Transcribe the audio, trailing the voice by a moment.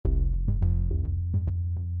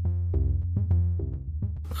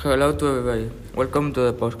Hello to everybody. Welcome to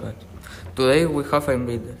the podcast. Today we have a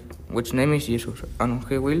inviter, which name is Jesus, and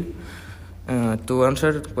he will to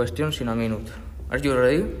answer questions in a minute. Are you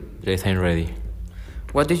ready? Yes, I'm ready.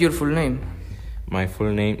 What is your full name? My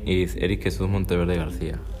full name is Jesús Monteverde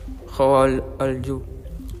Garcia. How old are you?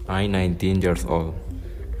 I'm 19 years old.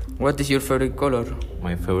 What is your favorite color?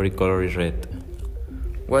 My favorite color is red.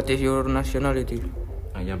 What is your nationality?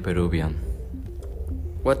 I am Peruvian.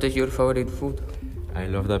 What is your favorite food? I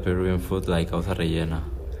love the Peruvian food like causa rellena.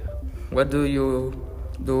 What do you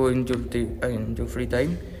do in your free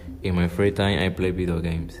time? In my free time, I play video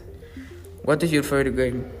games. What is your favorite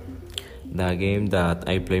game? The game that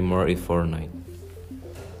I play more is Fortnite.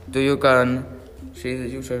 Do you can see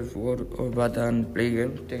yourself work or bad and play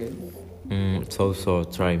games together? So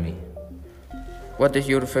try me. What is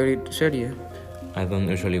your favorite series? I don't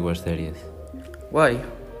usually watch series Why?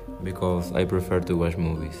 because I prefer to watch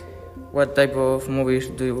movies. What type of movies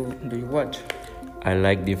do you watch? I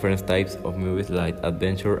like different types of movies like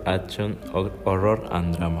adventure, action, horror,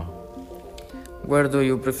 and drama. Where do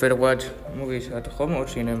you prefer watch movies, at home or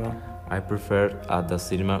cinema? I prefer at the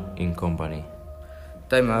cinema in company.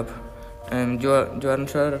 Time up. You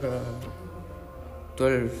answer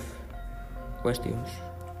 12 questions.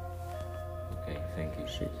 Okay, thank you.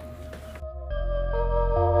 Shit.